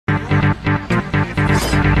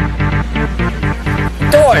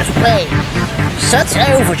Doorz play Such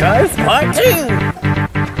Overdrive Part 2!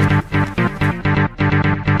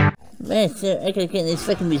 Man, so I gotta get in this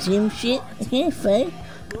fucking museum shit. Okay, fine.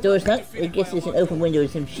 Door's locked. I guess there's an open window or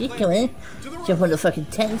some shit. Come in. Jump on the fucking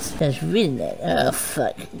tents. That's really nice. Oh,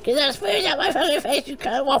 fuck. Get that spoons out my fucking face, you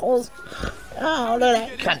cunt waffles. Oh, look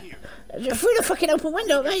at that cunt. Just through the fucking open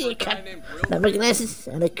window, there you cunt. Not my glasses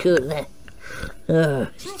and a coat there. Oh,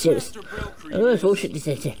 jealous. Oh, bullshit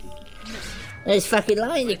detector. There's fucking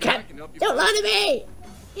lying, you cunt. Don't lie to me.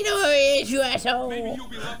 You know who he is, you asshole.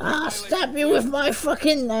 I'll stab you with my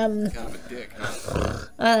fucking, I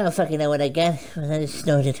don't fucking know what I got. I just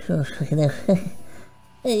snorted. Oh, fucking hell.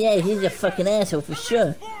 Yeah, he's a fucking asshole for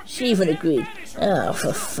sure. She even agreed. Oh,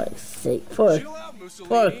 for fuck's sake. Poor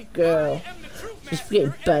girl. She's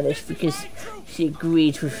getting banished because she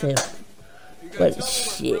agreed with him. What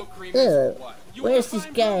shit. Oh, where's this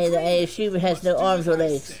guy that I assume has no arms or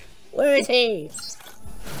legs? Where is he?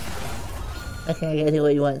 Okay, I gotta do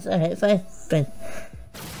what he wants. Alright, fine.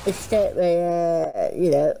 Let's start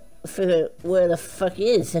by, figure out where the fuck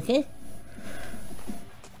he is, okay?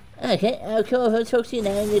 Okay, I'll come over and talk to you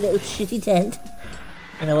now in your little shitty tent.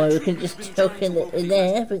 I know why we can just talk in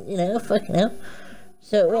there, but, fucking hell.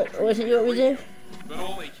 So, what is it you want me to do?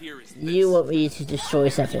 You want me to destroy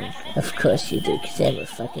something. Of course you do, because I'm a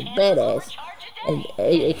fucking badass. And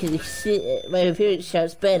I can see my appearance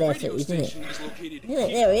shouts badass at you, doesn't it? Yeah,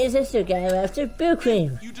 there he is, that's the guy I'm after, Bill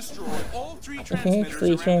Cream. Okay,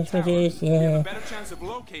 3 transmitters, yeah.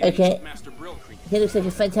 Okay, he looks like a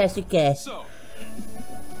fantastic guy.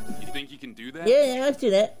 You think you can do that? Yeah, I'll do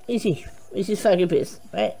that. Easy. He's just fucking pissed,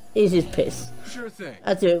 right? He's just pissed. Sure thing.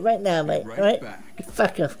 I'll do it right now, mate, right?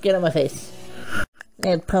 Fuck off, get on my face.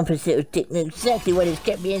 That pompous little dick knew exactly what he's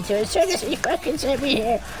kept me into as soon as he fucking sent me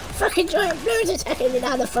here. Fucking giant balloons attacking me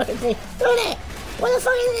down the fucking thing. Look at that! What the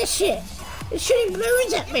fuck is this shit? It's shooting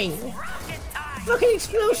balloons at me! Fucking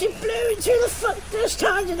explosive balloons! Who the fuck does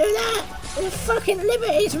time to do that? It's fucking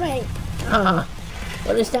liberties, mate! Ah,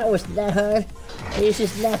 well, this that was that hard. I was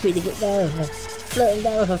just nappy to get down. Floating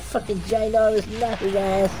down with a fucking ginormous nappy,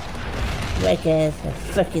 guys. Right, guys, I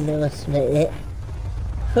fucking know what's it.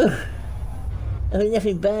 Whew. I mean,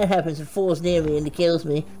 nothing bad happens if it falls near me and it kills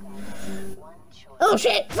me. Oh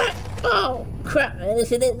shit! Fuck! Oh crap! It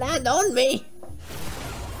didn't land on me!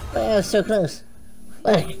 But I was so close.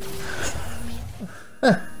 Fuck!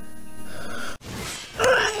 Huh.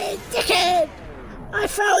 Alright, dickhead! I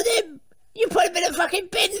found him! You put him in a fucking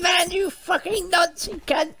bin van, you fucking nonsense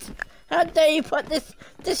cunt! How dare you put this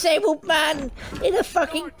disabled man in a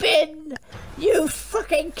fucking bin! You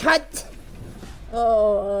fucking cunt!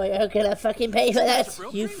 Oh, you're gonna fucking pay for that,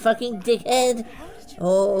 you fucking dickhead!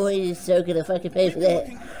 Oh, he's so gonna fucking pay for that.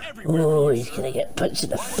 Oh, he's gonna get punched in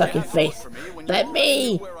the fucking face by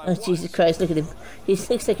me! Oh, Jesus Christ, look at him. He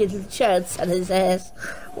looks like a little child son of his ass.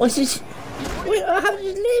 What's his... Wait, how are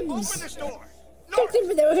his limbs? Check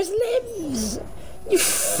him there with his limbs! You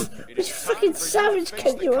fucking savage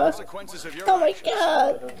cunt you are! Oh my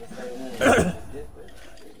god!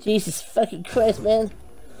 Jesus fucking Christ, man.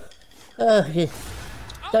 Oh,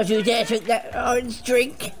 don't you dare drink that orange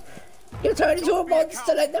drink! You'll turn into a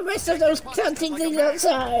monster like the rest of those cunting things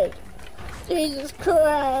outside! Jesus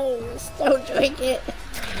Christ! Don't drink it!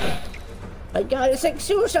 My god, it's like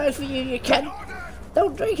suicide for you, you cunt!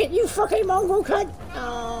 Don't drink it, you fucking mongrel cunt!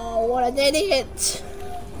 Oh, what an idiot!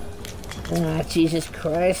 Ah, Jesus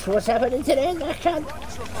Christ, what's happening to them, that cunt?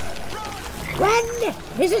 Run!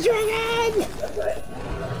 There's a dragon!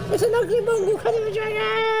 There's an ugly mongrel cunt of a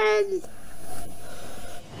dragon!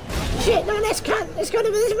 Shit, no, this cunt! It's got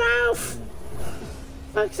him in his mouth!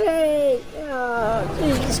 Fuck's sake! Oh,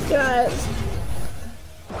 Jesus Christ!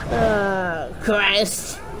 Oh,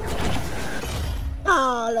 Christ!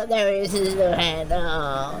 Oh, look, there he is in his little hand.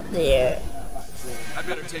 Oh, dear. I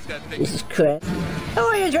better take that thing. Jesus Christ. How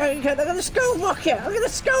are you, dragon cunt? I'm gonna skull fuck you! I'm gonna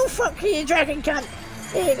skull fuck you, you dragon cunt!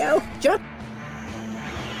 There you go. Jump!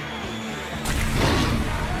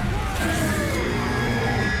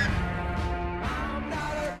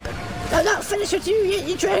 I'm not finished with you yet,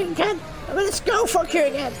 you dragon cunt! I'm gonna skull fuck you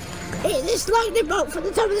again! Hit this lightning bolt from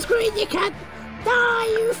the top of the screen, you cunt! Die,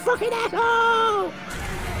 you fucking asshole!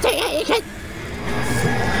 Take that, you cunt!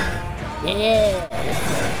 Yeah!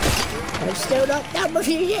 I'm still not done with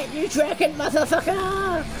you yet, you dragon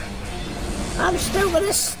motherfucker! I'm still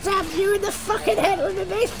gonna stab you in the fucking head with a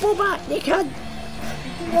baseball bat, you cunt!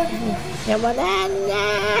 Come on then!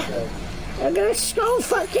 I'm gonna skull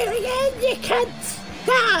fuck you again, you cunt!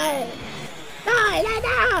 Die! Die! Die!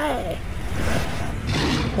 Die!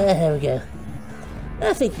 There we go.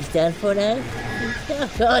 I think he's done for now. Oh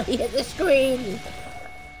god, he hit the screen!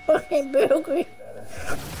 Fucking Bill Green!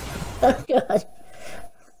 Oh god.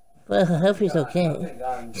 Well, I hope he's okay.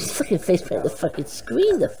 He's fucking face painted the fucking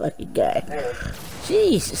screen, the fucking guy.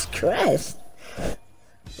 Jesus Christ.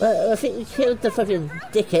 Well, I think we killed the fucking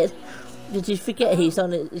dickhead. Did you forget he's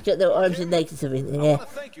on it? He's got no arms and legs or something. Yeah.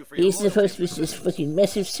 He's supposed to be this fucking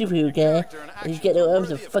massive superhero guy, and he's got no arms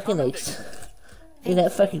and fucking legs. Isn't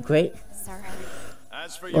that fucking great?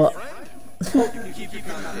 As for your friend, you can keep your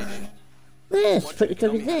conversation. Yes, put the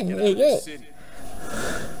cookies in. There you go.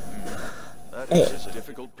 That is a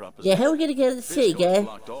difficult proposition. Yeah, how are we gonna get to the city, guy?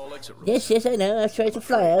 Yes, I know. I tried to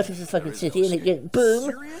fly out of the fucking city and it get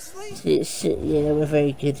boom. Shit, yeah, we're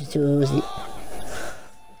very good at tools.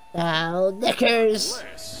 Now, knickers!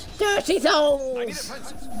 Dirty thongs!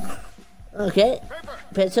 Okay.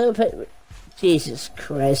 Pencil. Jesus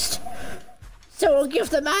Christ. Someone give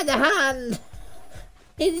the man a hand!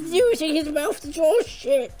 He's using his mouth to draw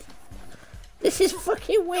shit! This is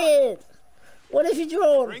fucking weird! What have you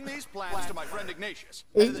drawn? Bring these plans to my friend Ignatius.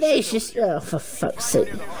 Ignatius? Oh, for fuck's sake.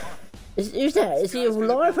 Who's that? Is he a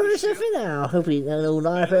LARPer or something? Oh, I hope he's no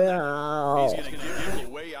LARPer. Oh. He's gonna give you a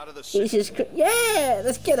way out of the city. Jesus Christ. Yeah!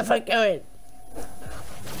 Let's get the fuck going!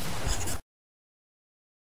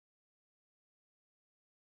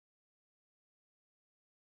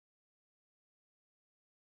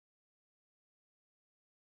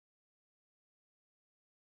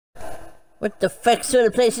 What the fuck sort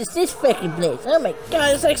of place is this fucking place? Oh my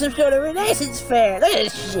god, it's like some sort of Renaissance fair. Look at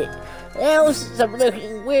this shit. Else, some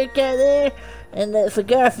looking weird guy there. And for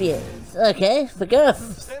Garfield. Okay, for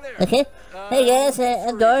Garf. Okay. Hey guys,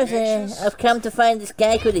 I'm Doorz. I've come to find this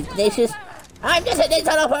guy called Ignatius. I'm just an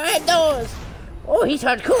interloper, I'm Doorz. Oh, he's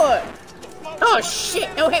hardcore. Oh shit,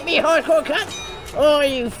 don't hit me, hardcore cunt. Oh,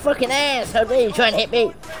 you fucking ass. How dare you try and hit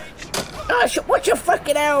me? Oh shit, what's your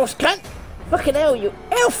fucking else, cunt? Fucking hell, you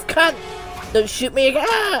elf cunt. Don't shoot me again!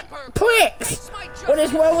 Ah! Pricks! What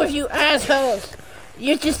is wrong with you assholes?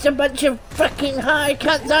 You're just a bunch of fucking high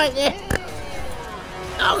cunts, aren't you?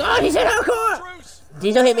 Oh god, he's in hardcore!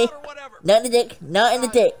 Please don't hit me. Not in the dick. Not in the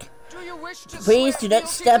dick. Please do not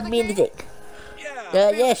stab me in the dick.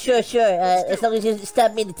 Yeah, sure. As long as you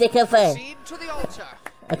stab me in the dick, I'm fine.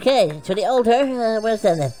 Okay, to the altar. Where's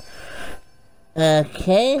that then?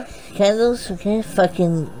 Okay, candles. Okay,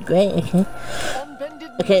 fucking great. Okay.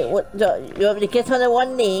 Okay, what, you want me to get on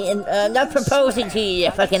one knee and I'm not proposing to you,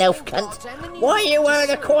 you fucking elf cunt. Why are you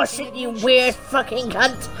wearing a corset, you weird fucking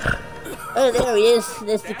cunt? Oh, there he is.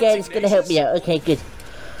 There's the guy that's gonna help me out. Okay, good.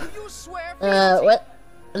 What?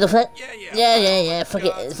 The fuck? Yeah, fuck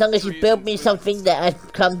it. As long as you build me something that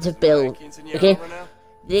I've come to build. Okay?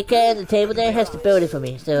 The guy on the table there has to build it for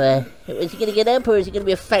me. So, is he gonna get up or is he gonna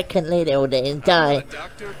be a fat cunt later all day and die?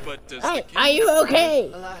 Hey, are you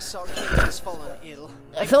okay?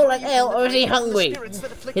 I feel like ill, or is he hungry?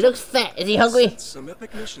 He looks fat. Is he hungry?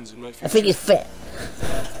 I think he's fat.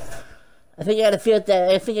 I think I gotta feed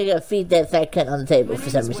that. I think I gotta feed that fat cunt on the table for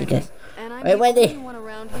some reason, guys. Right, Wendy?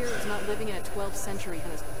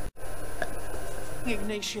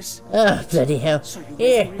 Ignatius. Oh, bloody hell.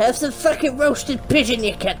 Here, have some fucking roasted pigeon,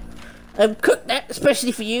 you cunt. I cooked that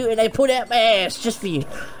especially for you, and I pulled out my ass just for you.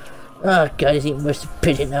 Oh god, he's eating roasted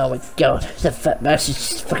pigeon. Oh my god, that fat bastard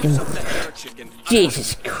just fucking...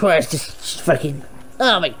 Jesus Christ, just fucking...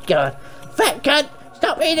 Oh my god. Fat cunt,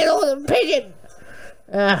 stop eating all the pigeon!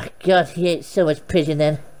 Oh god, he ate so much pigeon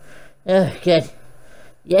then. Oh god.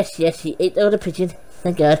 Yes, he ate all the pigeon.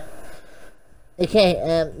 Thank god. Okay,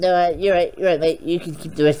 no, you're right, mate. You can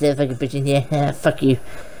keep the rest of that fucking pigeon here. Fuck you.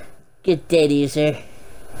 Good day to you, sir.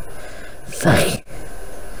 Fuck.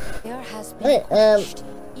 Hey,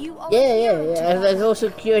 yeah. I've also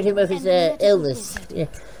cured him of his illness. Yeah.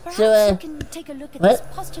 So, what?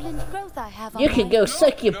 You can go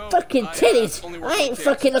suck your fucking titties. I ain't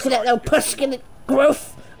fucking looking at no pustulant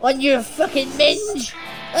growth on your fucking minge.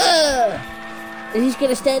 He's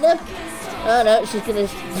gonna stand up? Oh no, she's gonna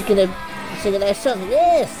sing a nice song.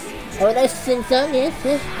 Yes. Oh, a nice sing song. Yes.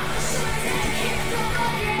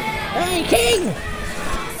 Hey, King.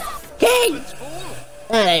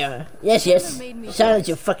 Ah, there you are. Yes. Silence,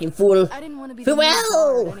 you fucking fool.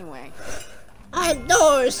 Farewell! I'm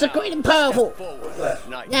Doorz, the great and powerful.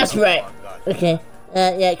 That's right. Okay.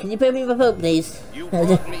 Yeah, can you put me in my boat, please?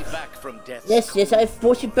 Yes, I've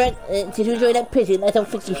brought you back to enjoy that pigeon. I don't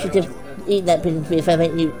think you should have eaten that pigeon for your family,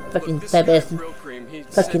 you fucking fat bastard.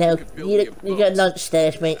 Fucking hell. You got a nonce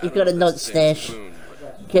stash, mate. You've got a nonce stash.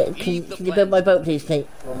 Can you build my boat, please, mate?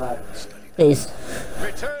 Please.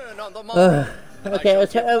 Okay,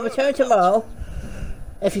 I'll return tomorrow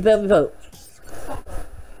if you build me a boat.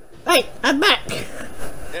 Right, I'm back.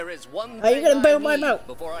 is one Are you thing gonna build I my need boat?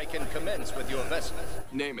 before I can commence with your vessel.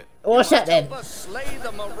 Name it. What's that then? Help us slay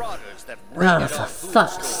the marauders that bring Oh, it for on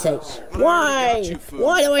fuck's sake. Why?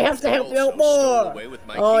 Why do I have to help you out more?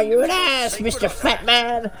 Oh, you're an ass, Mr. Fat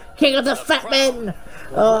Man. King of the Fat Men.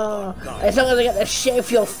 Oh, as long as I get to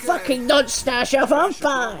shave your fucking nonce stash off, I'm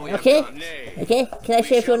fine, okay? Okay? Can I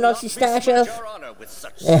shave your nonce stash off?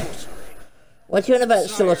 What you on about,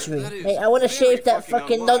 sorcery? Hey, I want to shave that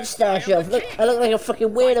fucking nonce stash off. Look, I look like a fucking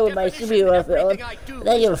weirdo with my superhero outfit on. I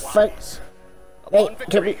don't give a fuck. Hey,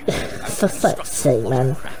 can we... For fuck's sake,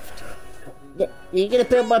 man. Yeah, you gonna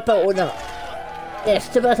build my boat or not? Yes,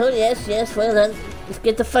 to battle, yes, well done. Let's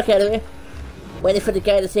get the fuck out of here. Waiting for the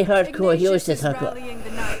guy to say hardcore, he always says hardcore.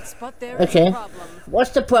 Okay, what's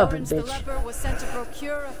the problem, bitch?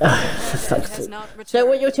 For fuck's sake. So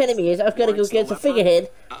what you're telling me is I've got to go get the figurehead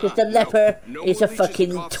because the leper is a fucking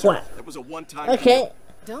twat. Okay,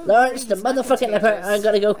 Lawrence, the motherfucking leper, I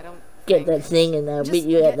gotta go get that thing and I'll meet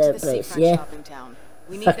you at that place, yeah?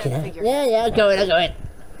 Fucking hell. Yeah, I'm going.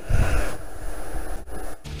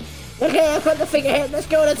 Okay, I've got the figurehead, let's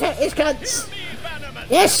go and attack these cunts!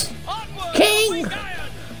 Yes! King!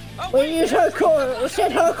 We'll use hardcore, we'll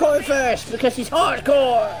set hardcore first, because he's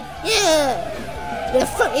hardcore! Yeah! We'll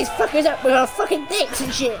fuck these fuckers up with our fucking dicks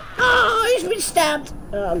and shit! Oh, he's been stabbed!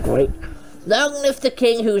 Oh, great. Long live the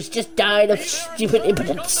king who's just died of stupid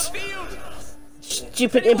impotence.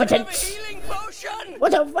 Stupid impotence!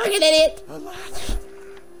 What a fucking idiot!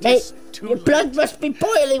 Mate, your blood must be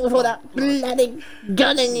boiling with all that bloody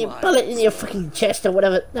gun in your bullet in your fucking chest or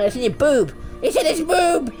whatever. No, it's in your boob. It's in his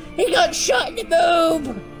boob! He got shot in the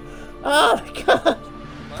boob! Oh my god!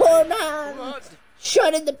 Poor man!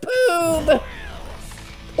 Shot in the boob!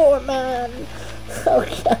 Poor man! Oh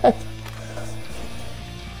god!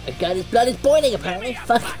 Oh god, his blood is boiling apparently.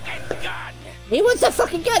 Fuck. He wants the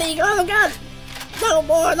fucking gun! Oh my god! No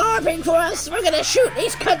more LARPing for us! We're gonna shoot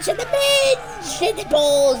these cunts in the binge! In the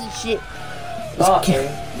balls and shit! Okay,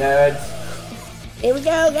 nerds. Here we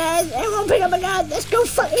go, guys! Everyone pick up a gun! Let's go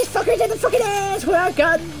fuck these fuckers in the fucking ass with our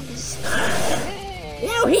guns!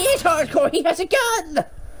 Now he is hardcore! He has a gun!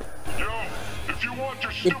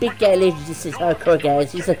 The big guy literally just says hardcore,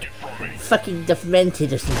 guys. He's like fucking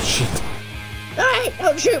demented or some shit. Alright,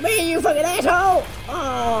 don't shoot me, you fucking asshole!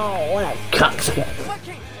 Oh, what a cocksucker.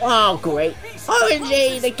 Oh, great.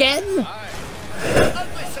 Orange again!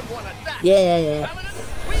 Yeah.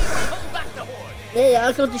 Yeah,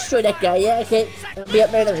 I'll go destroy that guy, yeah, okay. I'll be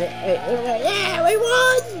up there in a minute. Yeah, we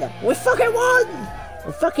won! We fucking won!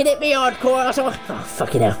 You fucking hit me hardcore, asshole. Oh,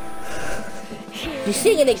 fucking hell. You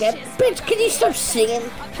singing again? Bitch, can you stop singing?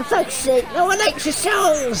 For fuck's sake, no one likes your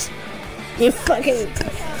songs! You fucking...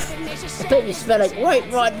 I bet you smell like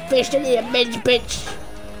white rotten fish, don't you, midge bitch?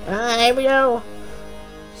 Here we go.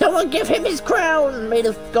 Someone give him his crown! Made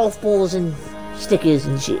of golf balls and stickers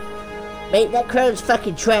and shit. Mate, that crown's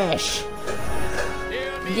fucking trash.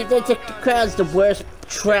 The crown's the worst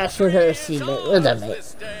trash I've ever seen, mate. Well done,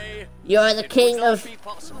 mate. You are the king of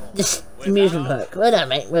this amusement park. Well done,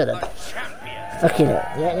 mate. Well done. Fucking hell.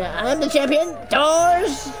 Yeah, I'm the champion.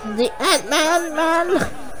 Doorz, the Ant-Man man.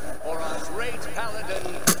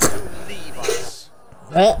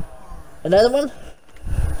 Right. Another one?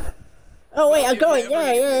 Oh wait, I'm going.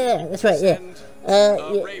 Yeah. That's right. Yeah.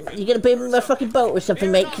 You gonna build me my fucking boat or something,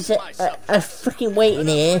 mate? Cause I'm fucking waiting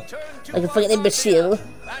here like a fucking imbecile.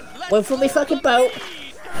 Wait for my fucking boat.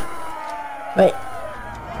 Right.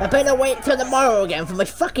 I better wait till tomorrow again for my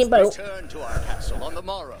fucking boat.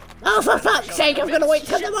 Oh, for fuck's sake, I'm gonna wait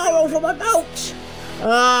till tomorrow for my boat!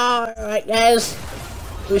 Alright, guys.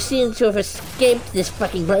 We seem to have escaped this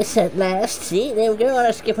fucking place at last. See, there we go,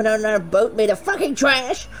 we're skipping on our boat made of fucking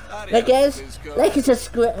trash. Right, guys, like and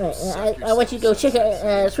subscribe. I want you to go check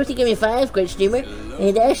out Swifty Give Me 5, great streamer.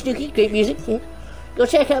 And nukey, great music. Yeah. Go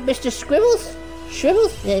check out Mr. Scribbles.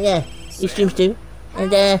 Shribbles? Yeah, he streams too.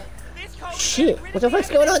 And, shit, what the fuck's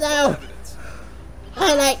going on now?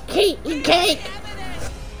 I like eating cake!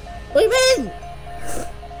 What do you mean?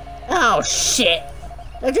 Oh shit!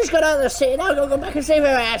 I just got out of the city, now I'm gonna go back and save our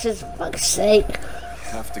asses, for fuck's sake.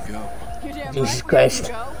 Have to go. Jesus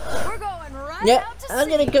Christ. Yeah, I'm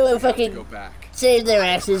gonna go and fucking save their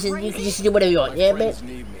asses and you can just do whatever you want, yeah,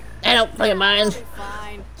 bitch? I don't fucking mind.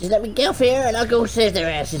 Just let me get off here and I'll go save their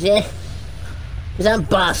asses, yeah? Cause I'm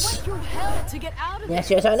boss.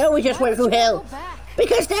 Yes, I know we just went through hell.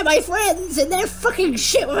 Because they're my friends and they're fucking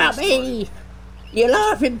shit without me. You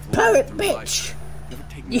LARPing pirate bitch.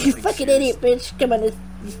 You fucking idiot bitch. Come on, let's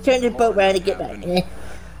turn the boat around and get back. Yeah?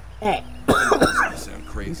 Alright.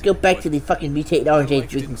 Let's go back to the fucking mutated orange age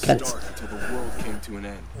drinking cunts.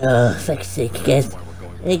 Oh, fuck's sake, guys.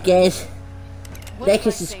 Hey guys. Like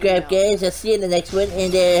and subscribe, guys. I'll see you in the next one,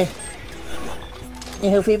 and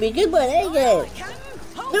hopefully it'll be a good one, eh, guys?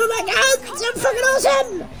 Oh my god, so fucking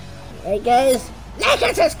awesome! Hey guys, like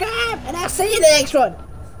and subscribe, and I'll see you in the next one.